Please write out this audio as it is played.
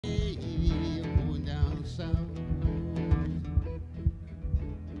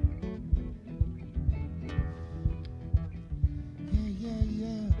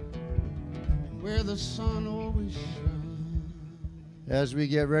the sun always shines. As we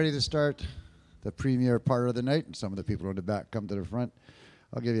get ready to start the premiere part of the night, and some of the people in the back come to the front,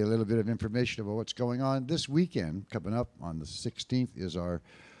 I'll give you a little bit of information about what's going on. This weekend, coming up on the 16th, is our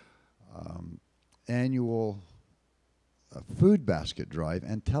annual food basket drive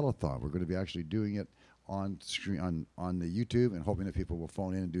and telethon. We're going to be actually doing it on screen on the YouTube, and hoping that people will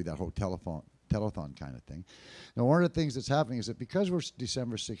phone in and do that whole telethon kind of thing. Now, one of the things that's happening is that because we're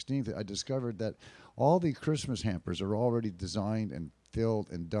December 16th, I discovered that all the Christmas hampers are already designed and filled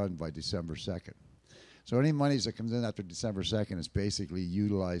and done by December 2nd. So any monies that comes in after December 2nd is basically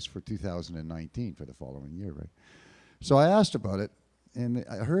utilized for 2019 for the following year, right? So I asked about it, and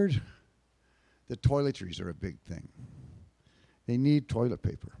I heard that toiletries are a big thing. They need toilet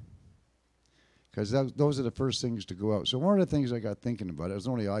paper, because those are the first things to go out. So one of the things I got thinking about, it was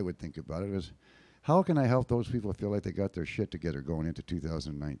only I would think about it, was how can I help those people feel like they got their shit together going into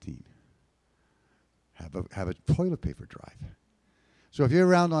 2019? Have a toilet paper drive. So if you're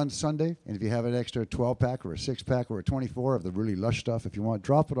around on Sunday, and if you have an extra 12-pack or a 6-pack or a 24 of the really lush stuff, if you want,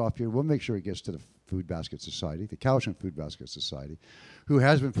 drop it off here. We'll make sure it gets to the Food Basket Society, the Cowichan Food Basket Society, who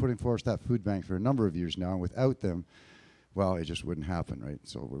has been putting forth that food bank for a number of years now, and without them, well, it just wouldn't happen, right?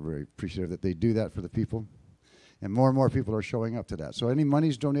 So we're very appreciative that they do that for the people. And more people are showing up to that. So any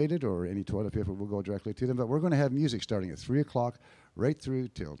monies donated or any toilet paper will go directly to them. But we're going to have music starting at 3 o'clock right through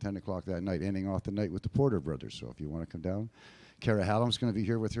till 10 o'clock that night, ending off the night with the Porter Brothers. So if you want to come down, Cara Hallam's going to be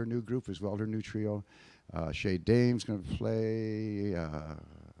here with her new group as well, her new trio. Shay Dame's going to play a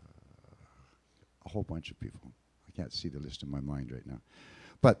whole bunch of people. I can't see the list in my mind right now.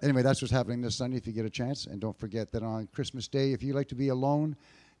 But anyway, that's what's happening this Sunday if you get a chance. And don't forget that on Christmas Day, if you like to be alone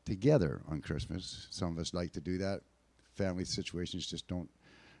together on Christmas, some of us like to do that. Family situations just don't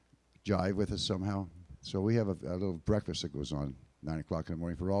jive with us somehow. So we have a little breakfast that goes on 9 o'clock in the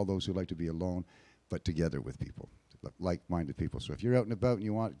morning for all those who like to be alone, but together with people, like-minded people. So if you're out and about and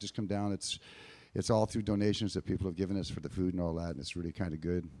you want, just come down. It's all through donations that people have given us for the food and all that, and it's really kind of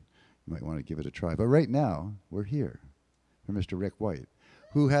good. You might want to give it a try. But right now, we're here for Mr. Rick White,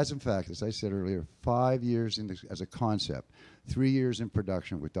 who has, in fact, as I said earlier, 5 years as a concept, 3 years in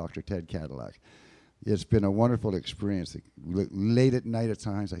production with Dr. Ted Cadillac. It's been a wonderful experience. Late at night at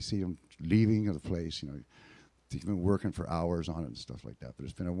times, I see him leaving the place. You know, he's been working for hours on it and stuff like that. But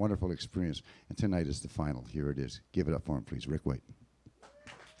it's been a wonderful experience. And tonight is the final. Here it is. Give it up for him, please. Rick White.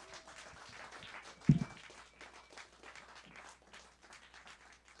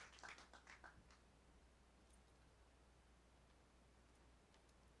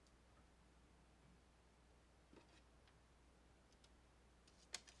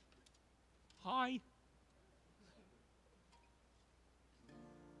 Hi.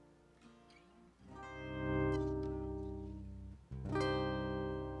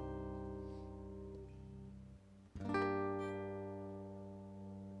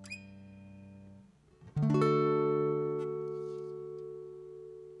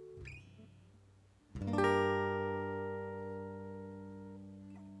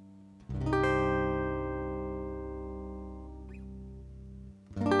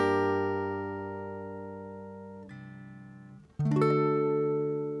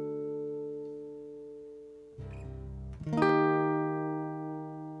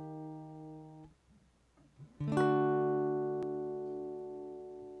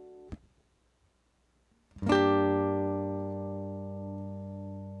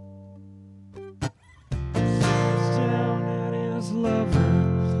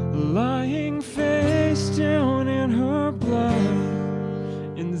 Lying face down in her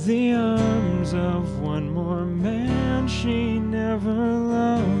blood, in the arms of one more man she never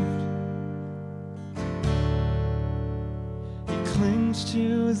loved. He clings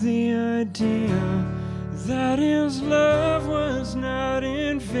to the idea that his love was not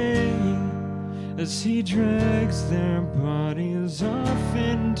in vain, as he drags their bodies off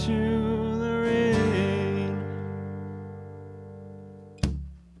into the rain.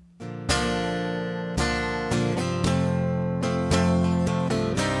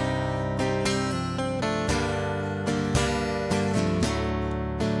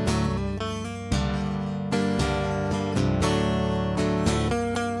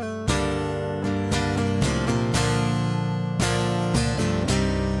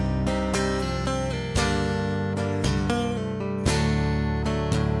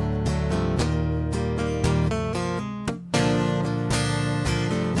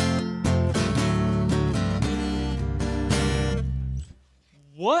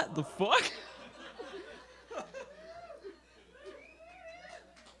 What the fuck?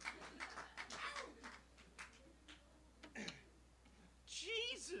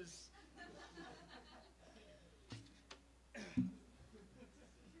 Jesus.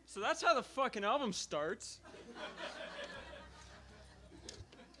 So that's how the fucking album starts.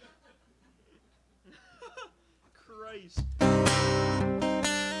 Christ.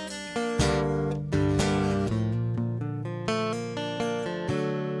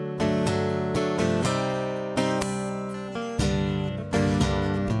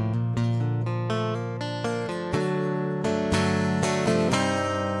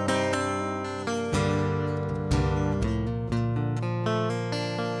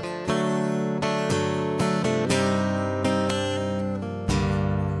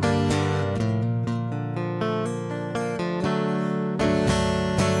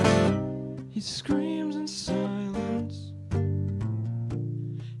 He screams in silence.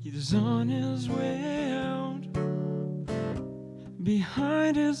 He's on his way out.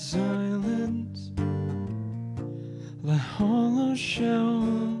 Behind his silence lie hollow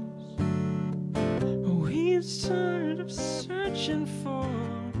shells. Oh, he's tired of searching for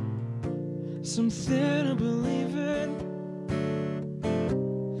something to believe in.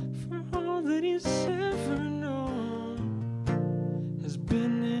 For all that he's ever known has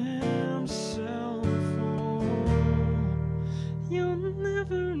been himself. Oh, you'll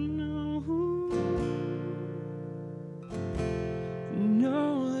never know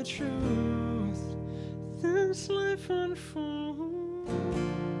the truth. This life unfolds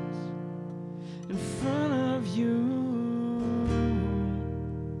in front of you.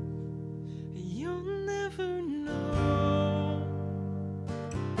 You'll never know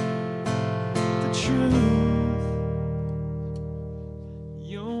the truth.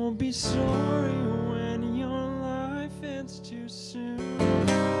 You'll be sorry when your life ends too soon.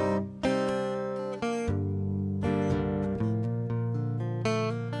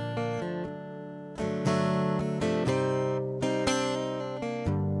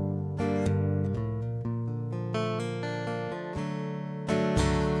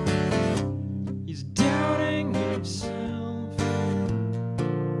 He's doubting himself.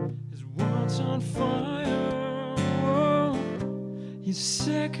 His world's on fire. Oh, he's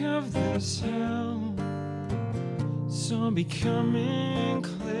sick of this hell. So becoming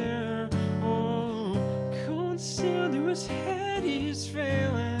clear. Oh, cold steel through his head, he's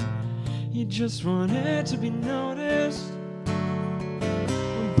failing. He just wanted to be noticed.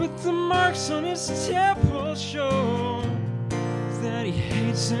 But the marks on his temples show that he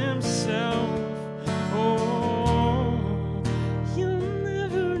hates himself. Oh, you'll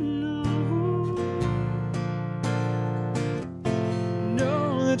never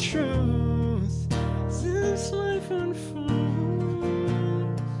know the truth. This life unfolds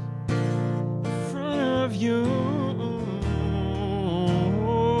in front of you.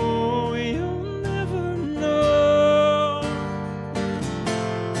 You'll never know.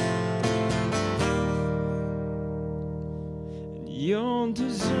 And you'll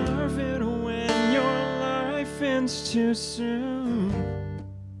deserve it when your life ends too soon.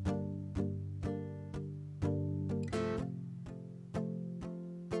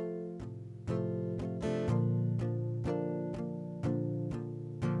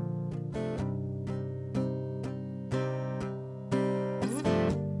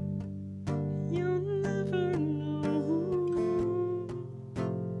 You'll never know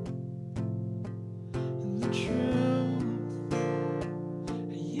the truth.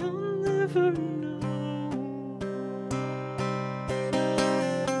 You'll never know.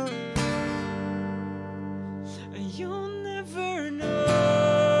 You'll never know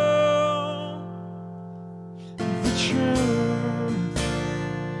the truth.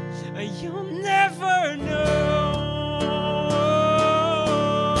 You'll never know.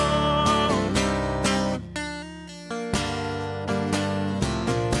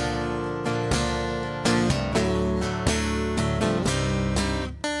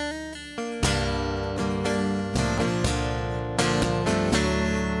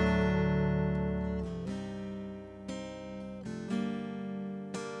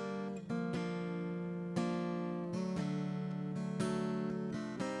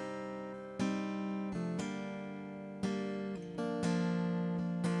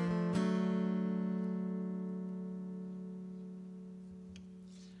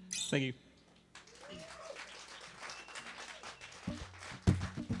 Thank you.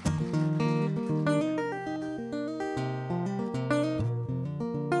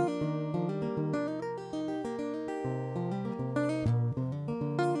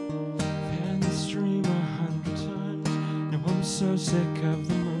 Had this dream 100 times. Now I'm so sick of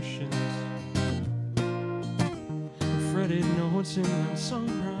the motions. Fretted notes and song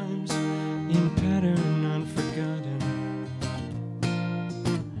rhymes in pattern unforgotten.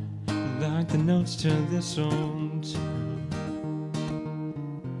 Like the notes to this old tune.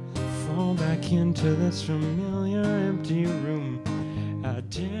 fall back into this familiar empty room. I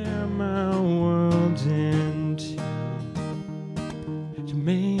dare my world into to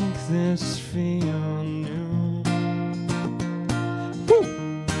make this feel new. Woo!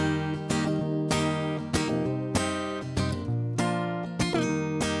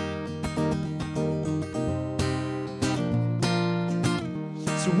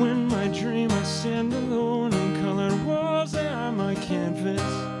 So in my dream I stand alone and colored walls are my canvas.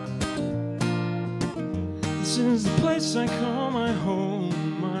 This is the place I call my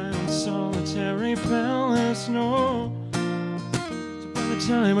home, my own solitary palace. No, so by the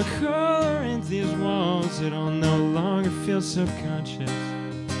time I color in these walls, it'll no longer feel subconscious.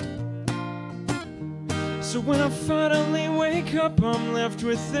 So when I finally wake up, I'm left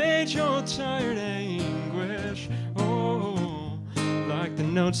with age-old tired anguish. Oh, like the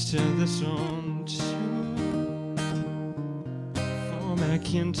notes to this old tune. Fall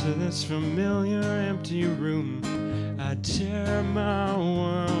back into this familiar empty room. I tear my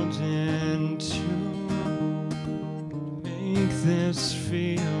world in two. Make this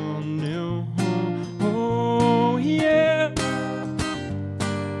feel new. Oh, yeah.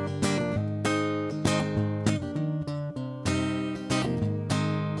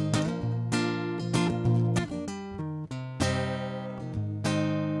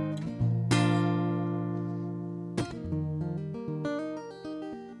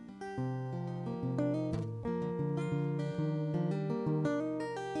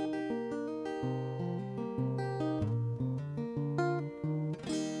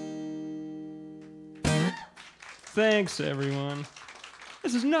 Thanks, everyone.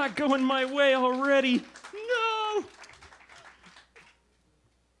 This is not going my way already. No!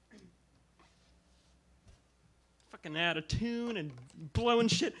 Fucking out of tune and blowing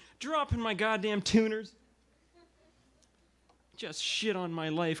shit. Dropping my goddamn tuners. Just shit on my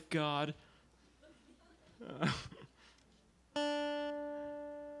life, God.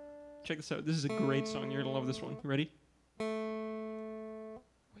 Check this out. This is a great song. You're gonna love this one. Ready?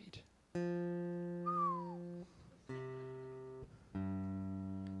 Wait.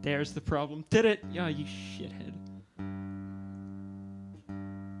 There's the problem. Did it? Yeah, you shithead.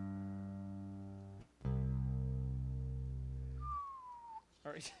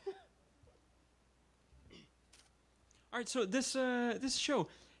 All right. All right. So this show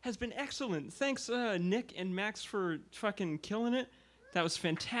has been excellent. Thanks, Nick and Max, for fucking killing it. That was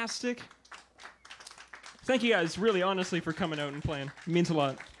fantastic. Thank you guys, really, honestly, for coming out and playing. It means a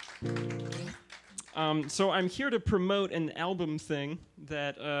lot. So I'm here to promote an album thing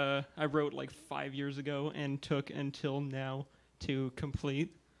that I wrote like 5 years ago and took until now to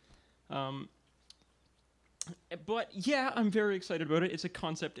complete. But yeah, I'm very excited about it. It's a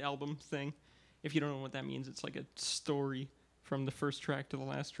concept album thing. If you don't know what that means, it's like a story from the first track to the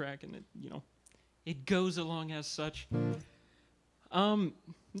last track, and it goes along as such.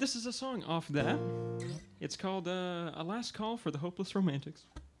 This is a song off that. It's called A Last Call for the Hopeless Romantics.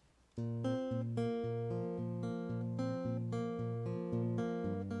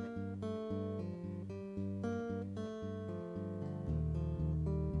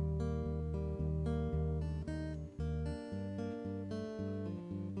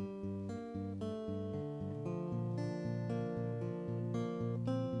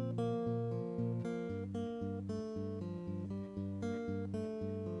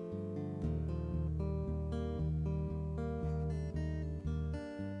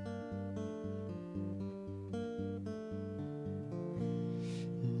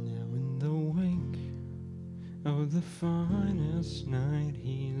 The finest night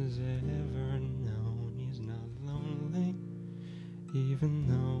he's ever known. He's not lonely, even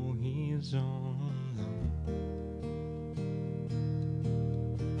though he's all alone.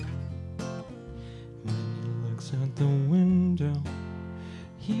 When he looks out the window,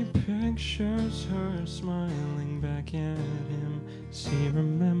 he pictures her smiling back at him. He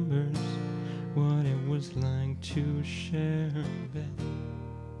remembers what it was like to share a bed.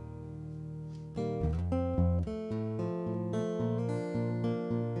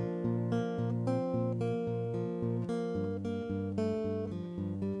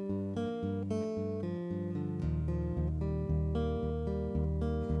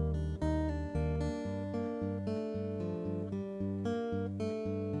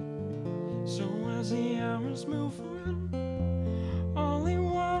 So as the hours move on, all he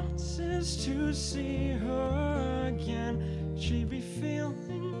wants is to see her again. She'd be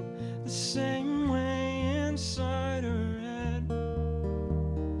feeling the same way inside her head.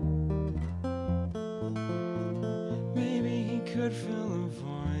 Maybe he could fill a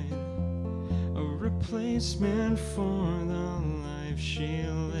void, a replacement for the life she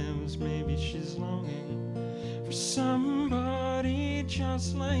lives. Maybe she's longing for somebody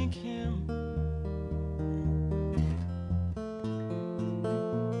just like him.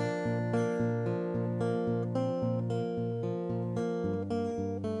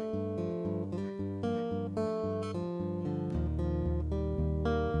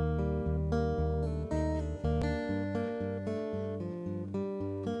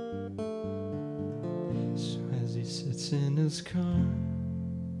 So as he sits in his car,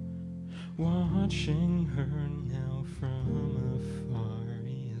 watching her now from afar,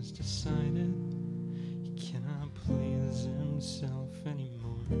 he has decided he cannot please himself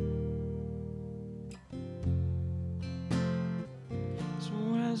anymore. So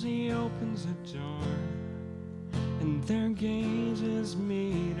as he opens the door and their gazes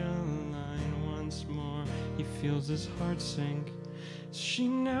meet align once more, he feels his heart sink. She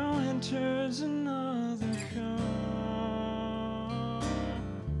now enters another car.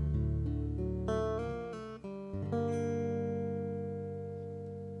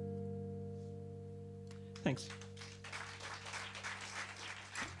 Thanks.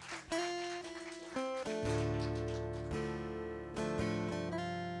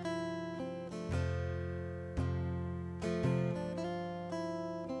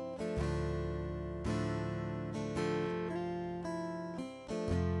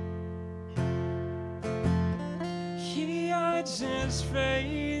 He hides his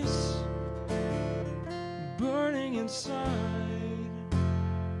face, burning inside.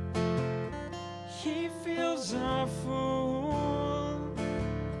 He feels a fool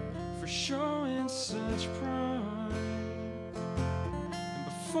for showing such pride. And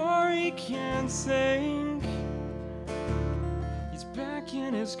before he can think, he's back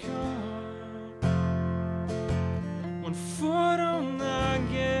in his car. One foot on the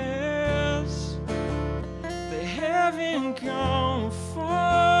gas, they haven't gone far.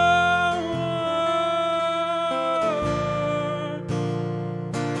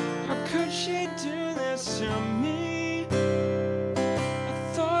 How could she do this to me?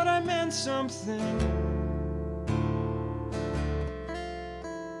 I thought I meant something.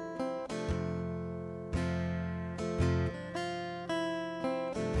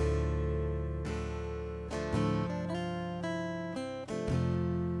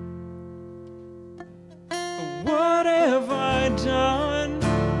 What have I done?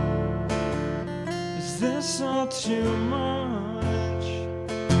 Is this all too much?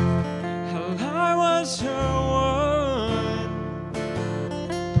 Hell, I was her one,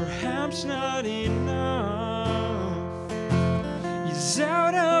 perhaps not enough. He's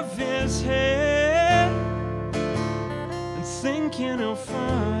out of his head and thinking he'll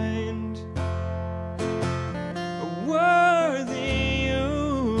find a worthy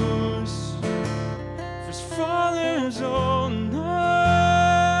use for his father's old knife.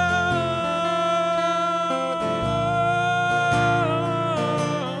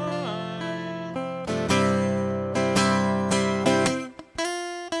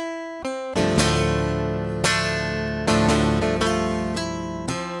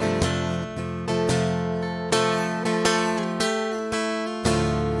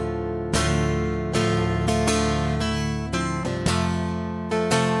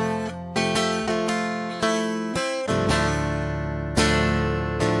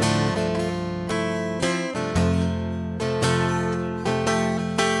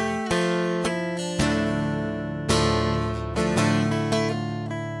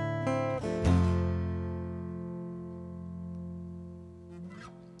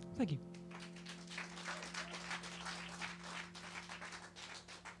 Thank you.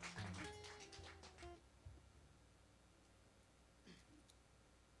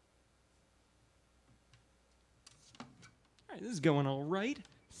 All right, this is going all right.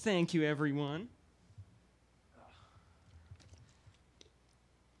 Thank you, everyone.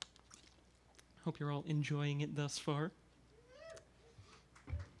 Hope you're all enjoying it thus far.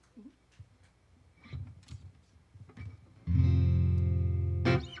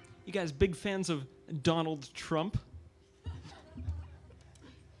 You guys big fans of Donald Trump?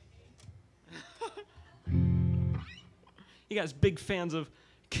 You guys big fans of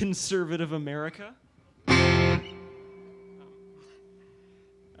conservative America?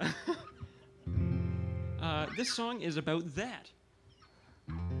 This song is about that.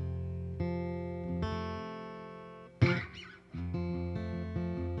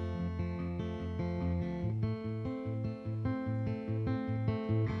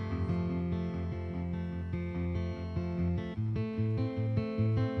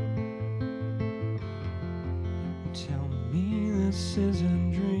 Tell me this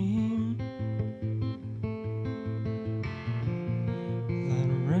isn't a dream, that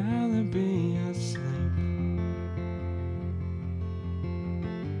I'd rather be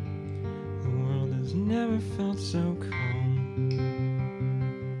felt so calm.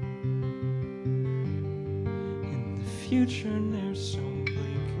 In the future ne'er so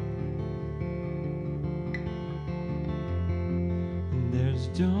bleak, and there's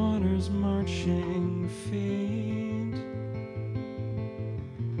daughters marching feet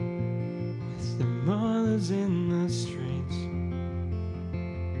with their mothers in the streets.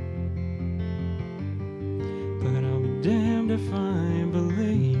 But I'll be damned if I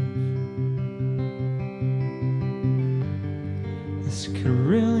believe this could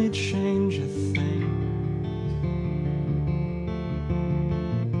really change a thing.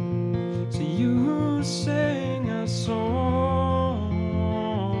 So you sing a song,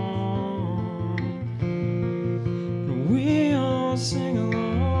 and we all sing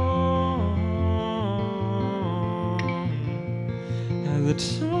along at the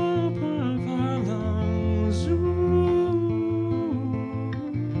top of our lungs. Ooh.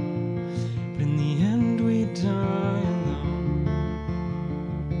 But in the end we die alone.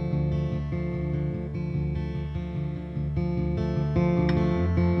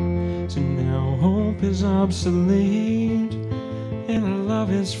 So now hope is obsolete, and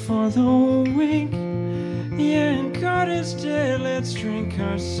love is for the weak. Yeah, and God is dead. Let's drink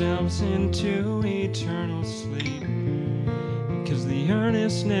ourselves into eternal sleep, because the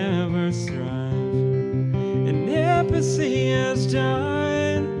earnest never thrive, and empathy has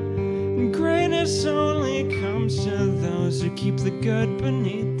died, and greatness only comes to those who keep the good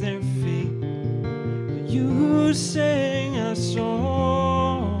beneath their feet. You sing a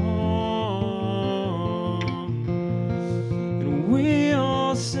song, and we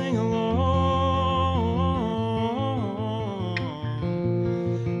all sing along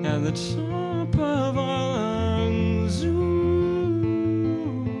at the top of our lungs.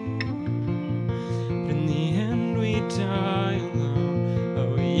 Ooh. But in the end we die alone.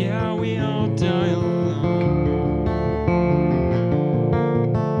 Oh yeah, we all die alone.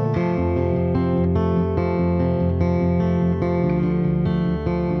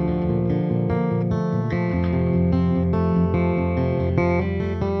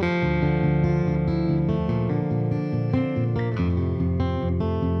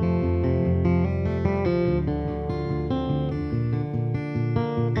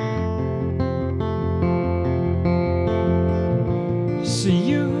 So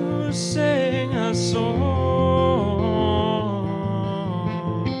you sing a song,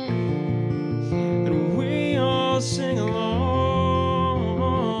 and we all sing along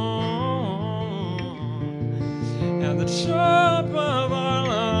at the top of our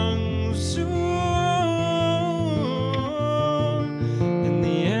lungs. Ooh. In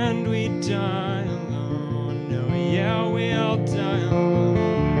the end we die alone. Oh yeah, we all die alone.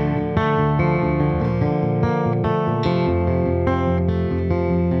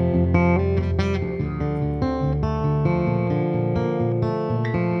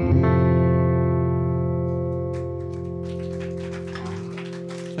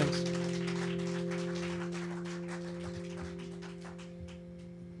 Thanks.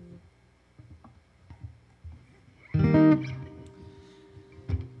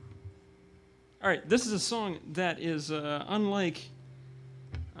 All right, this is a song that is unlike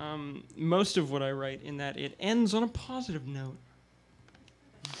most of what I write, in that it ends on a positive note.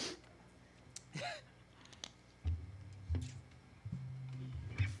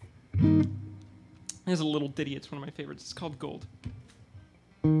 Here's a little ditty. It's one of my favorites. It's called Gold.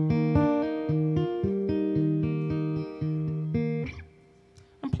 I'm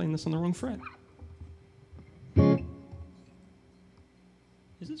playing this on the wrong fret.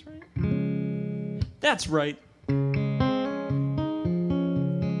 Is this right? That's right.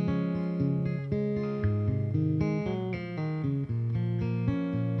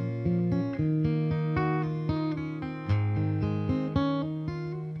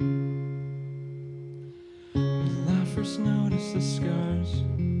 First noticed the scars,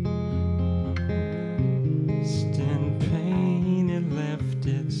 in pain it left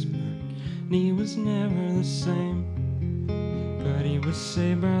its mark, and he was never the same, but he was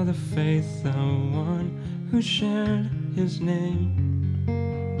saved by the faith of one who shared his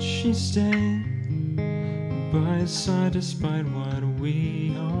name. She stayed by his side despite what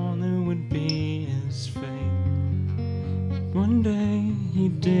we all knew would be his fate. One day he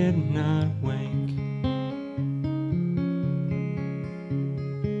did not wake.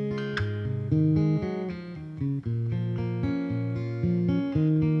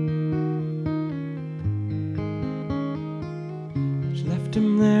 Left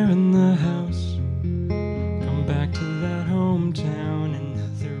him there in the house, come back to that hometown,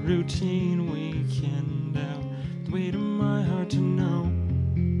 another routine weekend out. The weight of my heart to know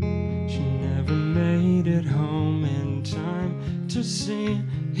she never made it to see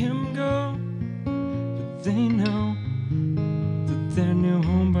him go, but they know that their new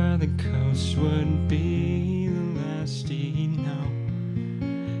home by the coast would be the last he know.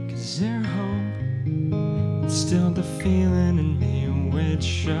 'Cause their hope instilled the feeling in me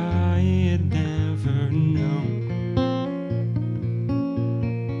which I had never known.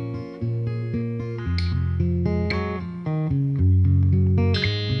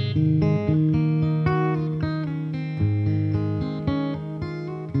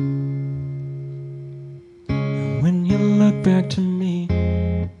 When you look back to me,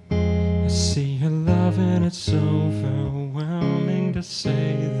 I see your love and it's overwhelming to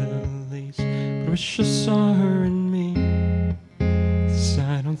say the least. But I wish I saw her in me, 'cause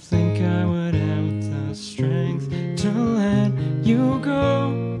I don't think I would have the strength to let you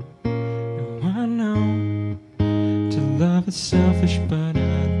go. Now I know to love is selfish, but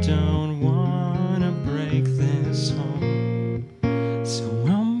I don't wanna break this home. So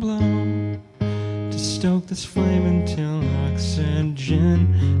I'm blown to stoke this flame until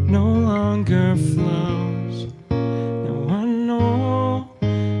oxygen no longer flows. Now I know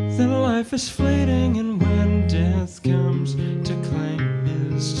that life is fleeting, and when death comes to claim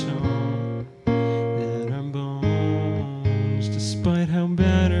his toll, that our bones, despite how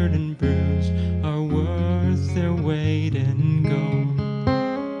battered and bruised, are worth their weight in gold.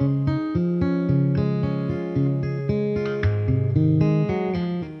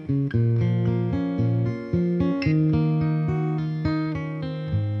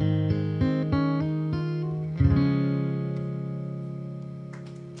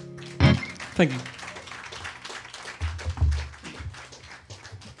 Thank you.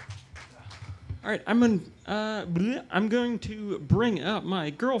 All right, I'm going to bring up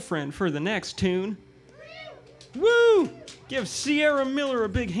my girlfriend for the next tune. Woo! Give Sierra Miller a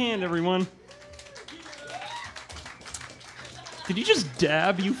big hand, everyone. Did you just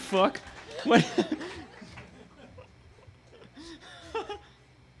dab, you fuck? What? Oh,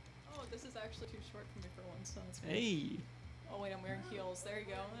 this is actually too short for me for one, so it's good. Hey. Oh wait, I'm wearing heels. There you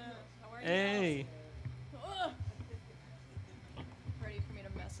go. How are you? Hey. Ugh. Ready for me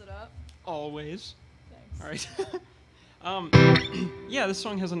to mess it up? Always. Thanks. All right. Yeah, this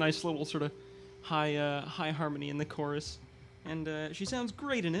song has a nice little sort of high harmony in the chorus, and she sounds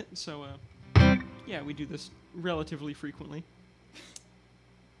great in it. So yeah, we do this relatively frequently.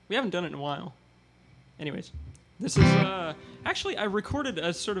 We haven't done it in a while. Anyways, this is actually I recorded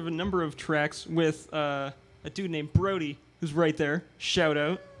a sort of a number of tracks with a dude named Brody, who's right there. Shout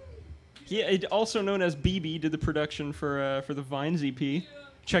out. He also known as BB did the production for the Vines EP.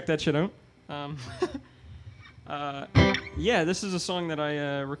 Check that shit out. Yeah, this is a song that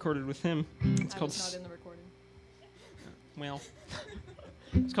I recorded with him. It's called. Not in the recording. Well,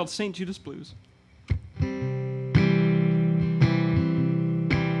 it's called St. Judas Blues.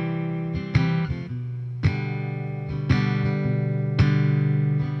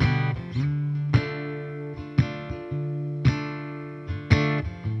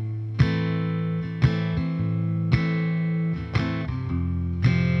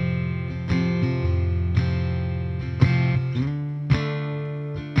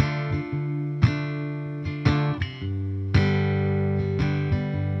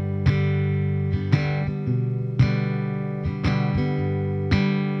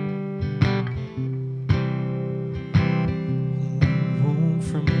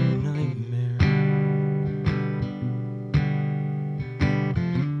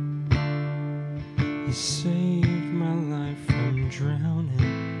 You saved my life from drowning.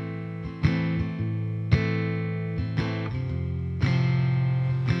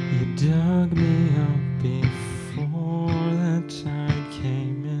 You dug me up before the tide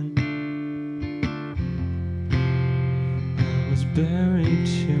came in. I was buried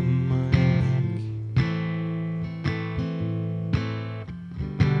to my neck.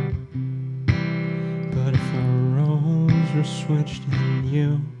 But if our roles were switched in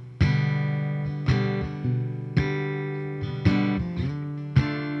you,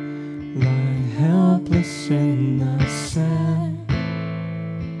 helpless in the sand.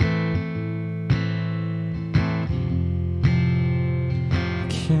 I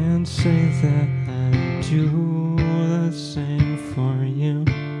can't say that I do the same for you.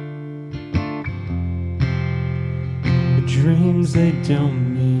 But dreams, they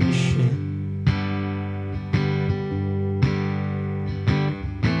don't mean shit.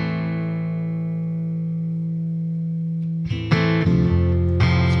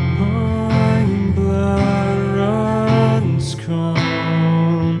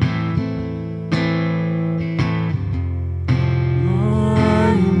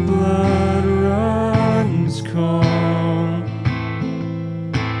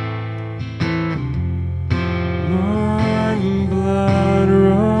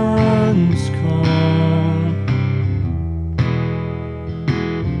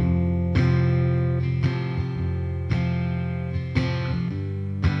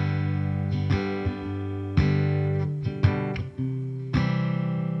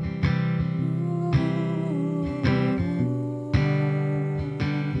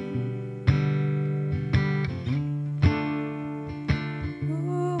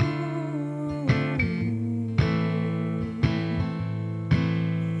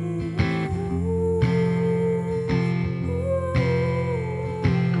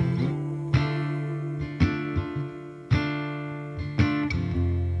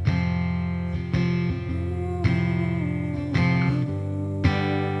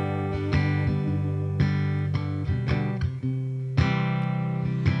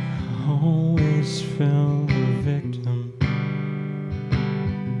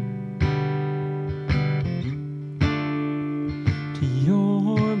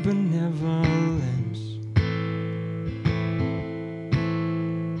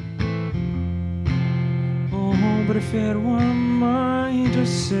 but if it were my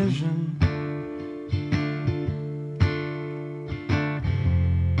decision,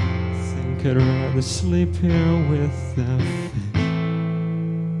 think I'd rather sleep here with the fish.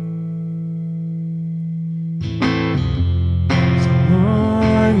 So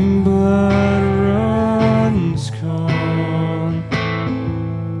my blood runs cold.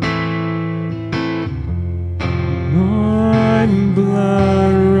 My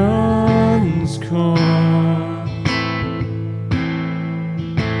blood runs cold.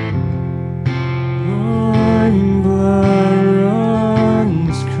 My blood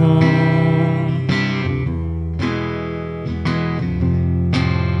runs cold.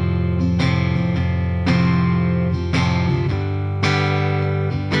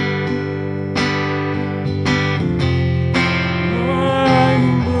 My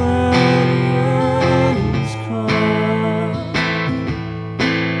blood runs cold.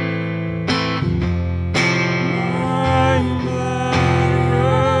 My blood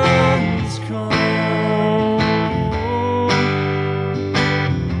runs cold.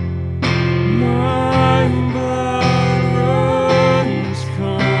 My blood runs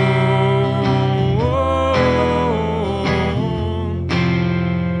cold.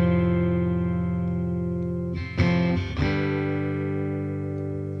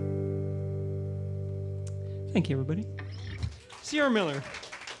 Thank you, everybody. Sierra Miller.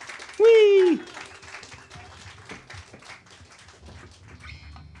 Whee!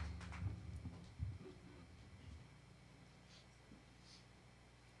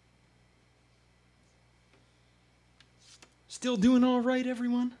 Still doing all right,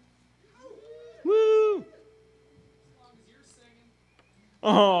 everyone? Woo!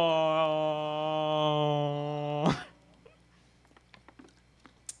 Oh.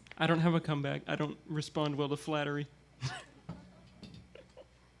 I don't have a comeback. I don't respond well to flattery.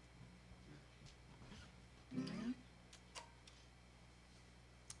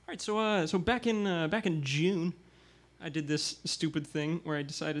 All right, so back in June, I did this stupid thing where I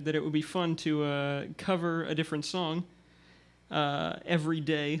decided that it would be fun to cover a different song every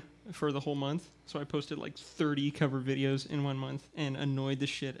day for the whole month. So I posted like 30 cover videos in 1 month and annoyed the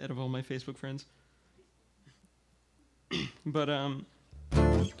shit out of all my Facebook friends. But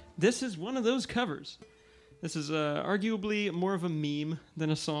this is one of those covers. This is arguably more of a meme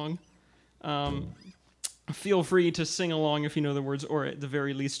than a song. Feel free to sing along if you know the words, or at the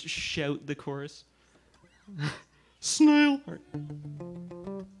very least, shout the chorus. Snail! All right.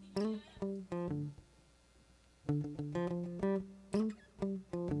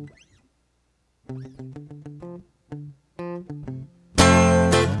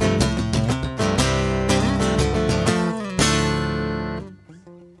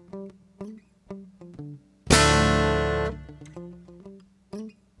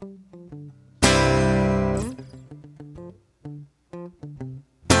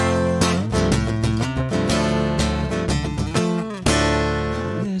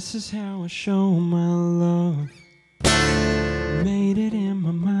 This is how I show my love. Made it in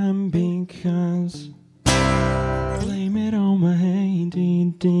my mind because blame it on my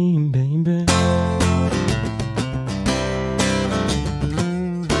ADD, baby.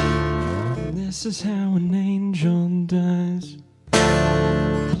 This is how an angel dies.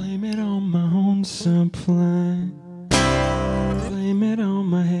 Blame it on my own supply. Blame it on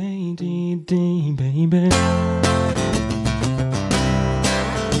my ADD, baby.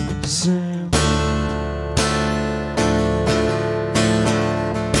 Sam.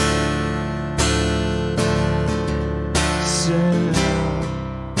 Sam.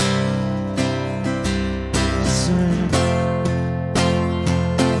 Sam.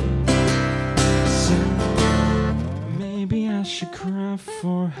 Sam. Maybe I should cry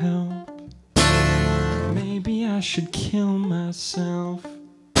for help. Maybe I should kill myself.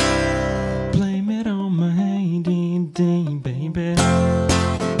 Blame it on my ADD, baby.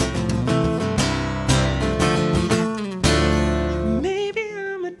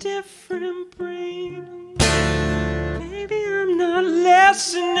 Different brain. Maybe I'm not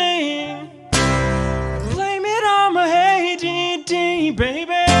listening. Blame it on my ADD,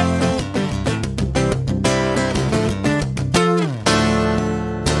 baby.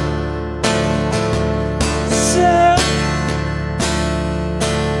 So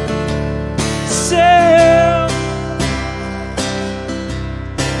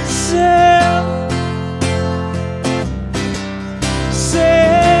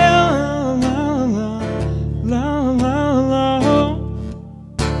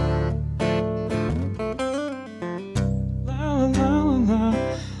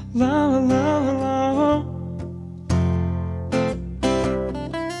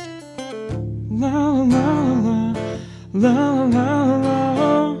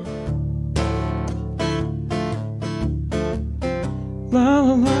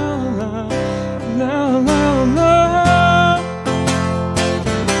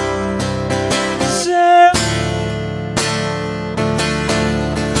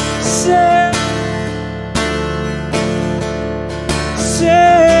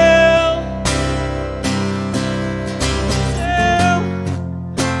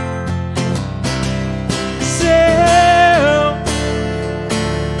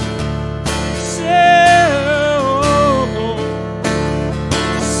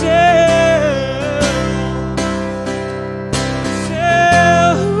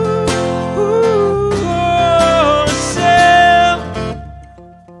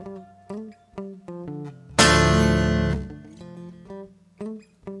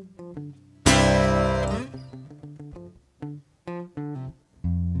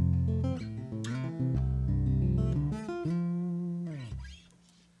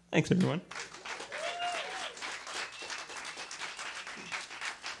Thanks, everyone.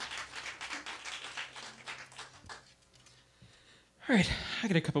 All right, I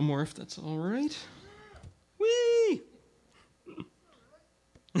got a couple more if that's all right. Whee!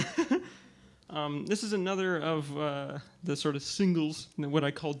 This is another of the sort of singles, what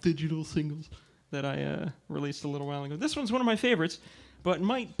I call digital singles, that I released a little while ago. This one's one of my favorites, but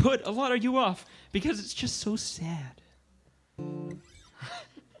might put a lot of you off because it's just so sad.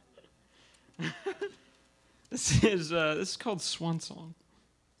 This is called Swan Song.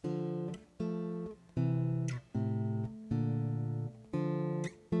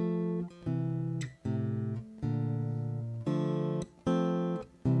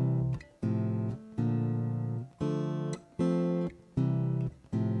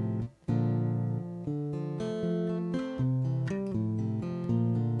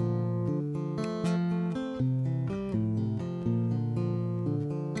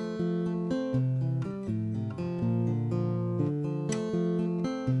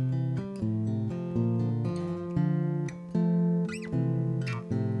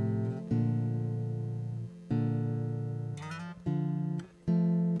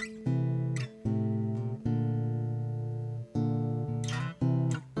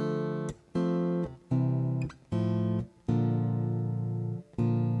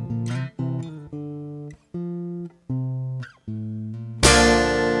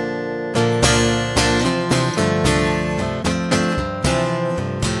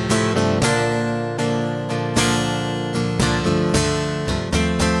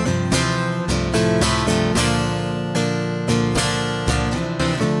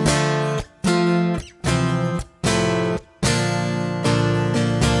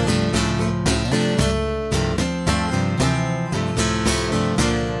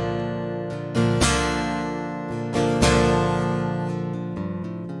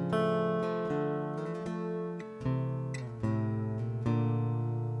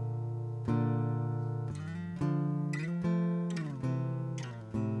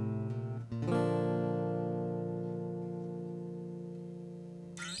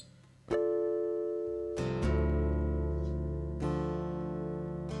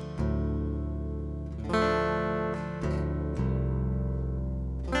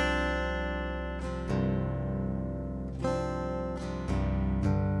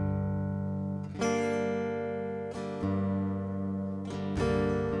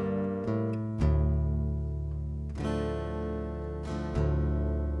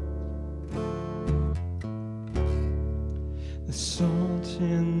 The salt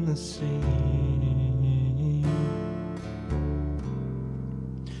in the sea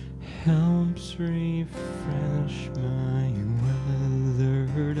helps refresh my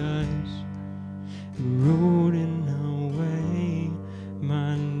weathered eyes, eroding away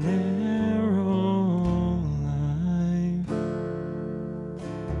my narrow life.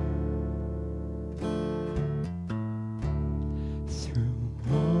 Through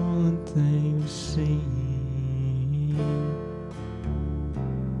all that they've seen,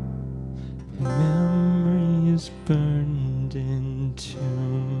 memories burned into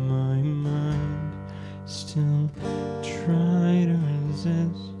my mind, still try to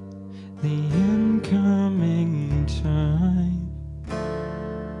resist the incoming tide.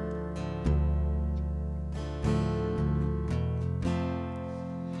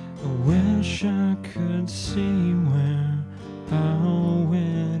 I wish I could see where I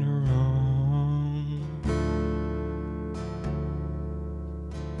went wrong.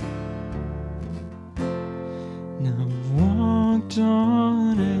 Now I've walked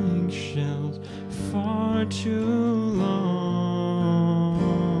on eggshells far too long.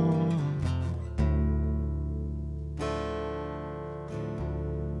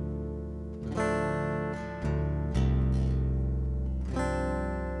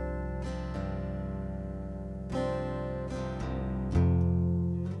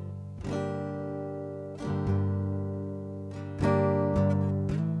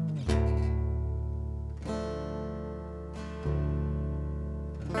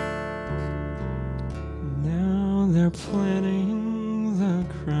 planning the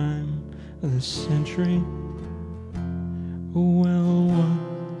crime of the century. Well,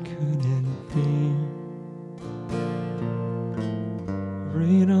 what could it be?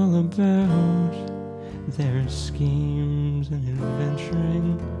 Read all about their schemes and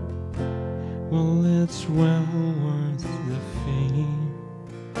adventuring. Well, it's well worth the fee.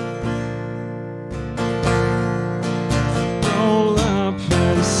 Roll up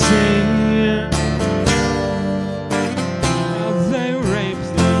and see how they rape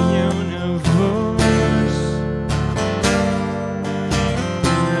the universe.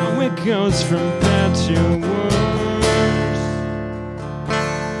 Now it goes from bad to worse.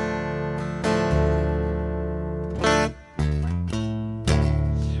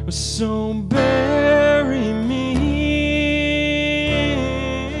 So bury me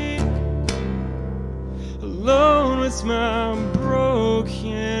alone with my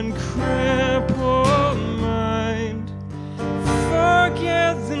broken, crippled mind.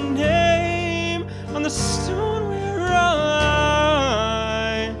 Forget the name on the stone where I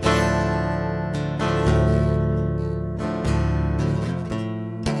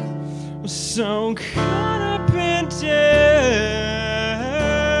was so caught up in death,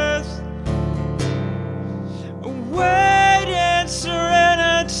 awaiting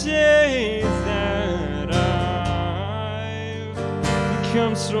serenity that I've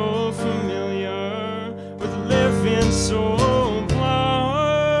become so familiar with living so blind.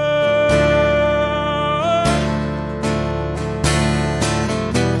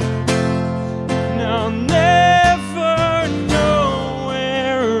 And I'll never know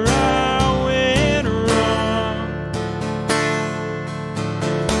where I went wrong.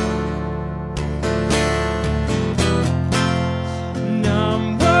 And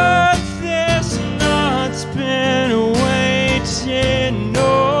I'm worth this night's been waiting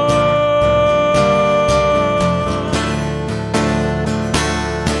on.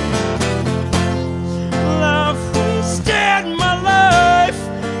 Well, I've wasted my life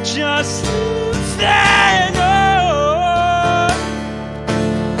just living on.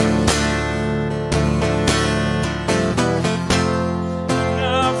 And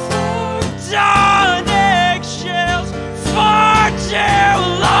I've walked on eggshells far too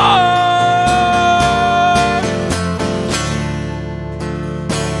long.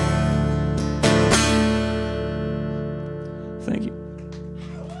 Thank you.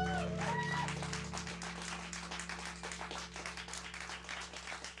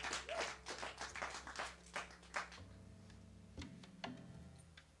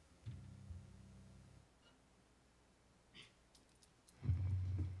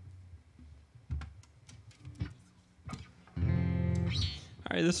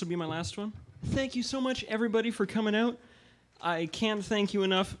 All right, this will be my last one. Thank you so much, everybody, for coming out. I can't thank you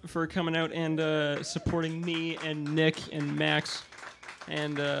enough for coming out and supporting me and Nick and Max.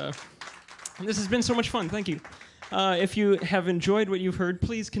 And this has been so much fun. Thank you. If you have enjoyed what you've heard,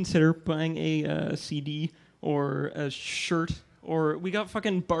 please consider buying a CD or a shirt. Or we got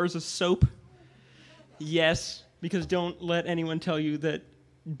fucking bars of soap. Yes, because don't let anyone tell you that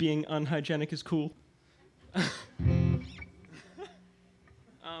being unhygienic is cool.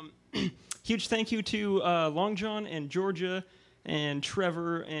 Huge thank you to Long John and Georgia and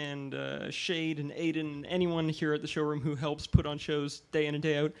Trevor and Shade and Aiden and anyone here at the showroom who helps put on shows day in and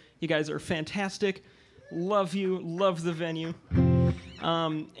day out. You guys are fantastic. Love you. Love the venue.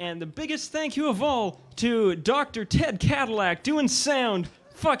 And the biggest thank you of all to Dr. Ted Cadillac doing sound.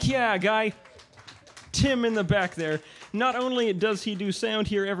 Fuck yeah, guy. Tim in the back there. Not only does he do sound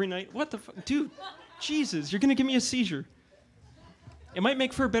here every night. What the fuck? Dude, Jesus, you're going to give me a seizure. It might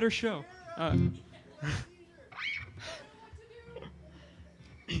make for a better show.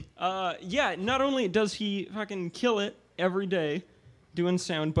 Yeah, not only does he fucking kill it every day doing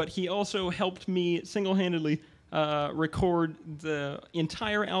sound, but he also helped me single-handedly record the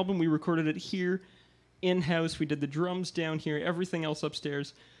entire album. We recorded it here in-house. We did the drums down here, everything else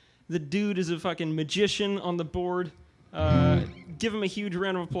upstairs. The dude is a fucking magician on the board. Give him a huge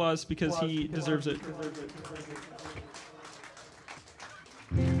round of applause because he deserves it.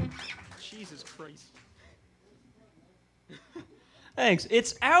 Jesus Christ. Thanks.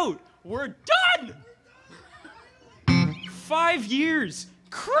 It's out. We're done. 5 years.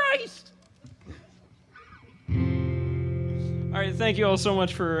 Christ. All right. Thank you all so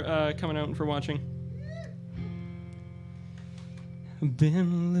much for coming out and for watching. I've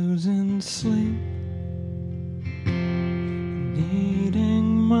been losing sleep, needing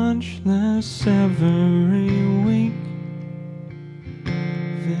much less every week.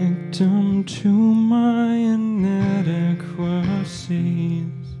 Victim to my inadequacies.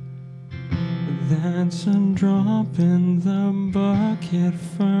 That's a drop in the bucket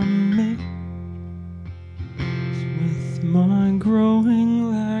for me. With my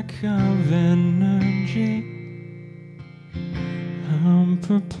growing lack of energy, I'm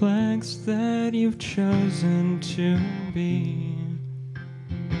perplexed that you've chosen to be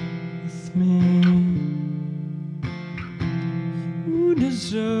with me. You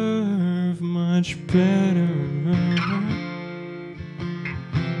deserve much better than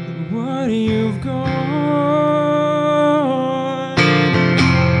what you've got.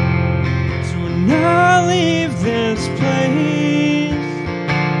 So when I leave this place,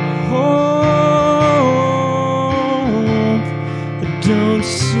 I hope I don't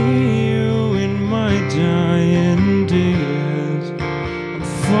see you in my dying days. I'm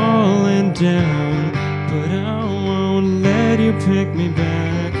falling down, but I won't let you pick me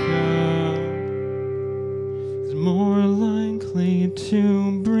back up. It's more likely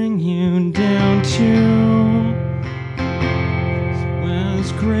to bring you down too. So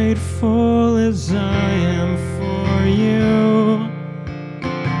as grateful as I am for you,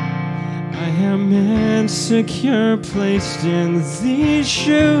 I am insecure placed in these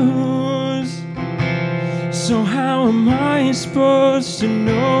shoes. So how am I supposed to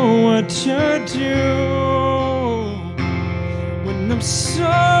know what to do when I'm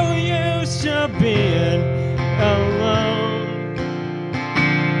so used to being alone?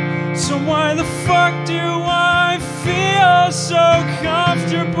 So why the fuck do I feel so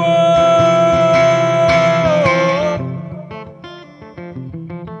comfortable?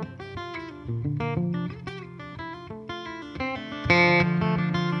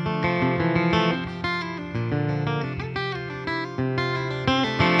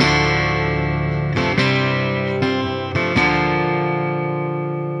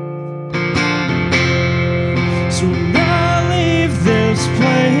 So when I leave this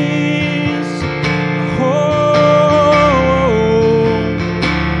place, I hope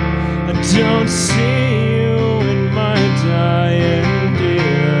I don't see you in my dying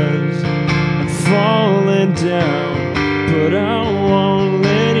days. I'm falling down, but I won't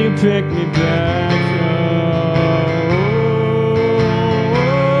let you pick me back up.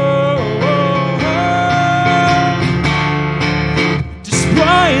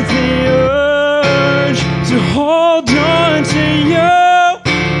 Despite the urge to hold on to you,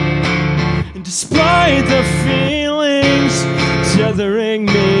 and despite the feelings tethering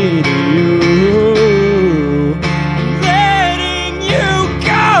me to you, I'm letting you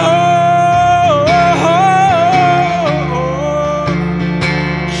go.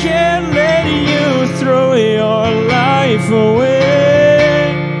 Can't let you throw your life away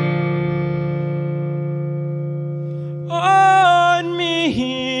on me.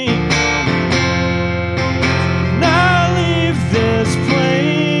 When I leave this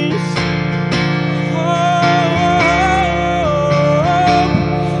place,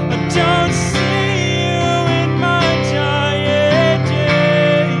 I don't see you in my dying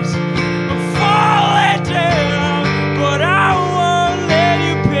days. I'm falling down, but I won't let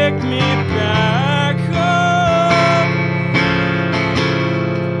you pick me back up.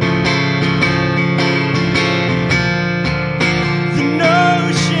 The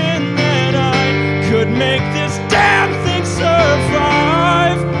notion that I could make this damn thing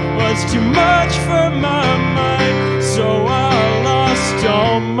survive was too much for my mind, so I lost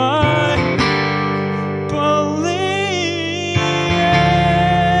all my belief.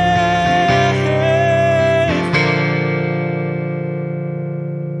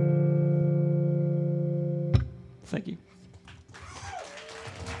 Thank you.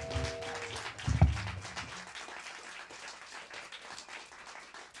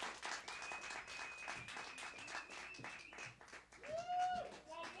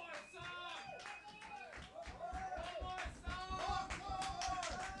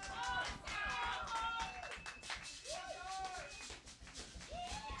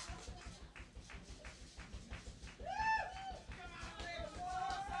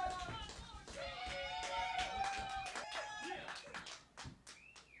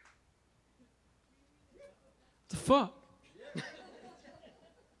 The fuck?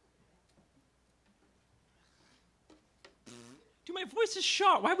 Dude, my voice is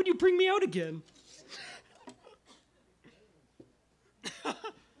shot. Why would you bring me out again?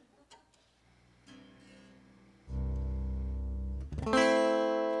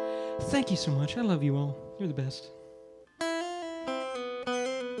 Thank you so much. I love you all. You're the best.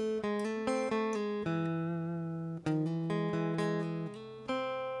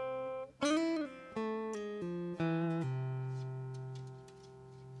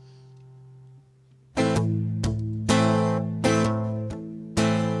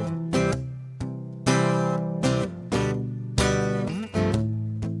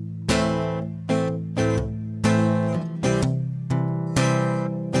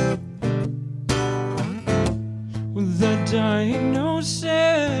 diagnosis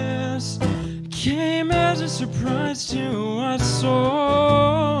came as a surprise to us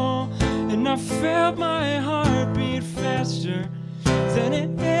all, and I felt my heart beat faster than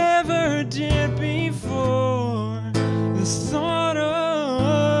it ever did before. The thought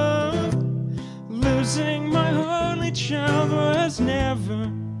of losing my only child was never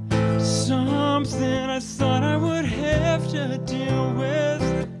something I thought I would have to deal with.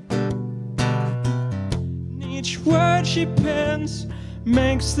 And each word she pens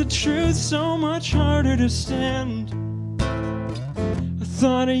makes the truth so much harder to stand. I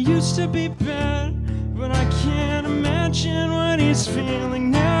thought I used to be bad, but I can't imagine what he's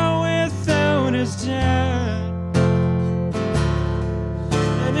feeling now without his dad.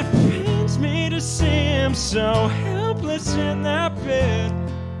 And it pains me to see him so helpless in that bed.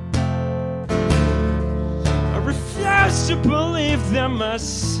 I refuse to believe that my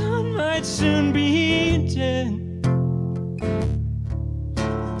son might soon be dead.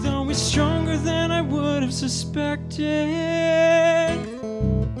 Though he's stronger than I would have suspected.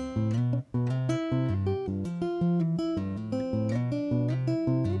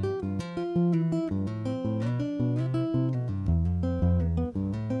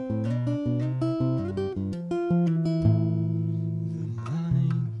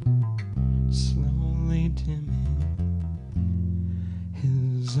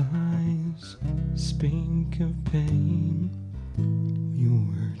 His eyes speak of pain. You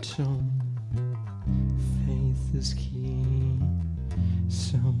were told faith is key,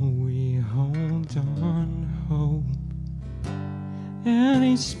 so we hold on hope. And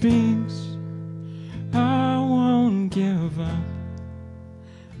he speaks, I won't give up,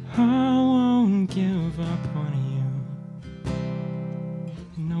 I won't give up on you,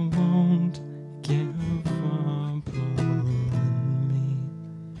 and I won't give up on me.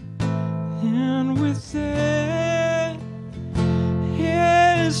 And with it,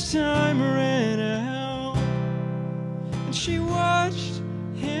 his time ran out, and she watched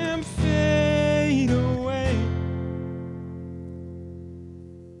him fade away.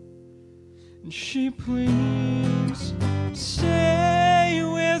 And she pleads, stay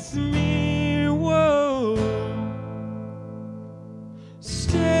with me, whoa.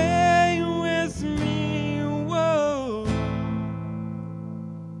 Stay with me, whoa.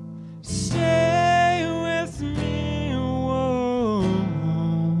 Stay with me, whoa.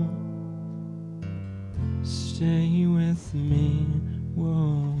 Stay with me,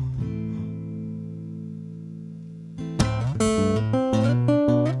 whoa.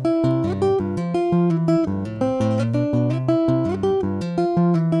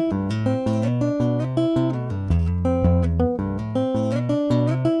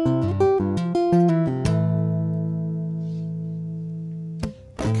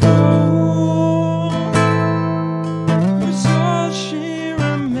 Was all she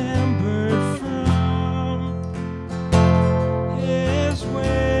remembered from his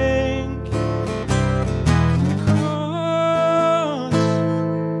wake. The cross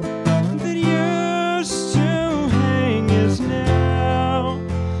that used to hang is now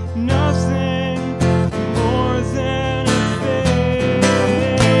nothing more than a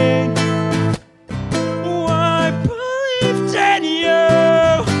fade. Oh, I believed in you.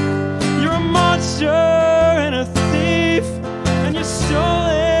 You're a monster and a thief, and you stole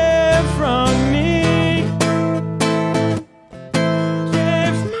it from me.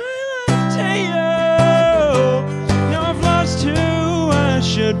 Gave my life to you. Now I've lost who I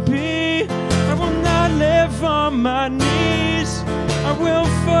should be. I will not live on my knees. I will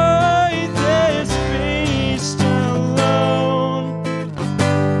fight this beast alone.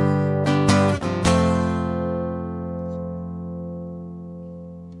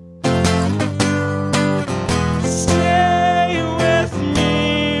 Stay with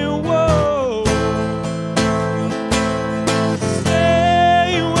me, whoa.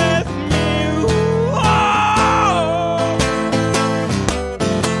 Stay with me, whoa.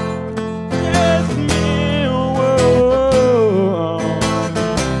 With me, whoa.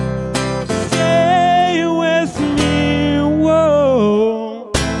 Stay with me,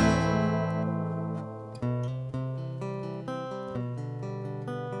 whoa.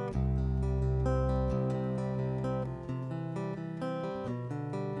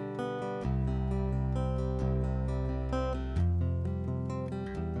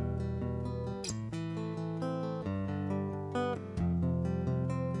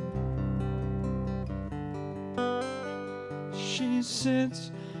 She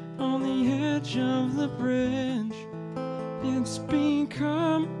sits on the edge of the bridge. It's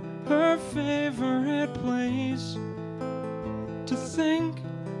become her favorite place to think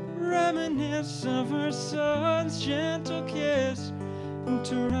reminisce of her son's gentle kiss and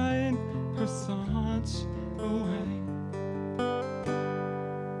to write her thoughts away.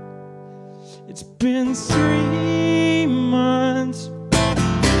 It's been 3 months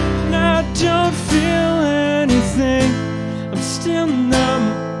and I don't feel anything. I'm still numb.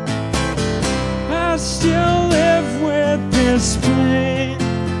 I still live with this pain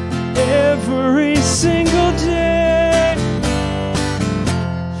every single day.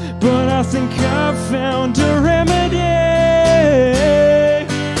 But I think I've found a remedy.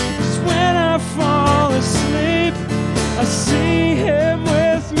 'Cause when I fall asleep, I see him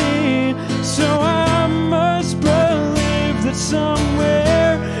with me. So I must believe that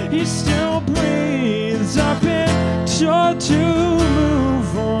somewhere he still breathes. I've been told to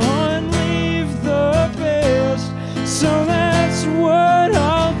move on, leave the past. So that's what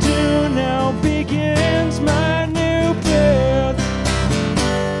I'll do now. Begins my new path.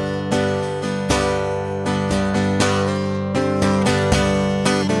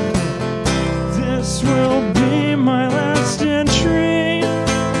 This will be my last entry.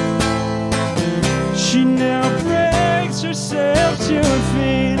 She now breaks herself to her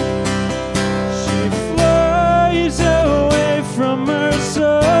feet. She flies away from her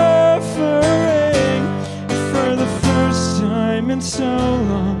suffering for the first time in so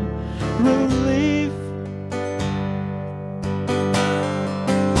long. Relief.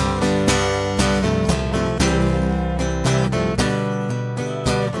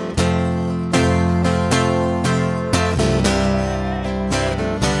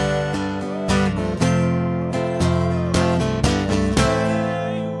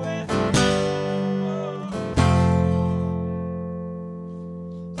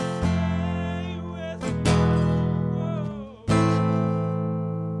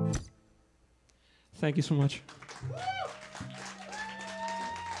 Thank you so much.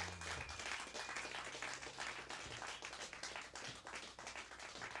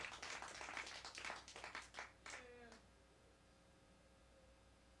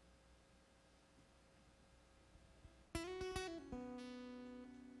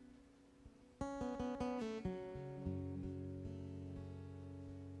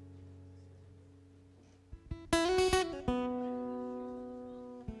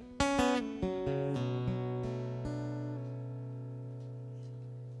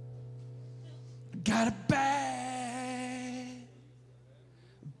 Got a bad,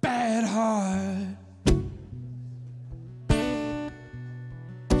 bad heart.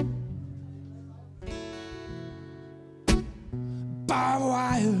 Barbed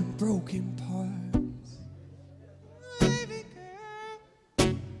wire and broken parts. Baby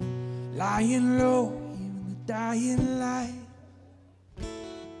girl, lying low in the dying light.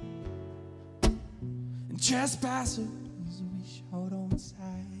 And trespassers we showed on sight.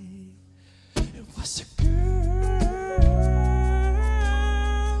 It was a girl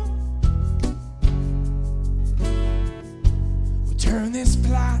who turned this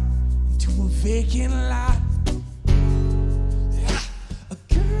plot into a vacant lot. A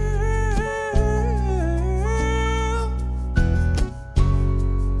girl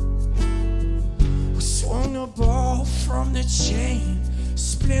who swung a ball from the chain,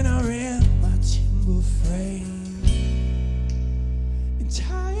 splintering my timber frame. And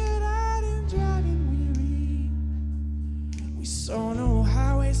tired-eyed and driving weary, we saw no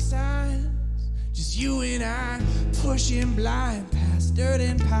highway signs, just you and I pushing blind past dirt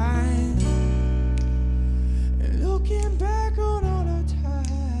and pine. And looking back on all our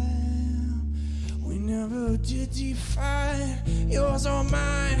time, we never did define yours or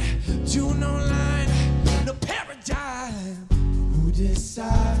mine. To no line, no paradigm. Who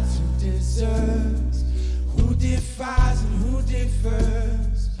decides who deserves? Who defies and who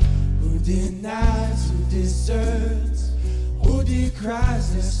defers? Who denies, who deserts? Who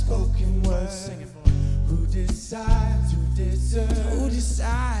decries their spoken words? Who decides, who deserves? Who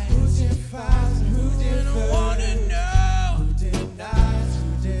decides, who defies and who defers?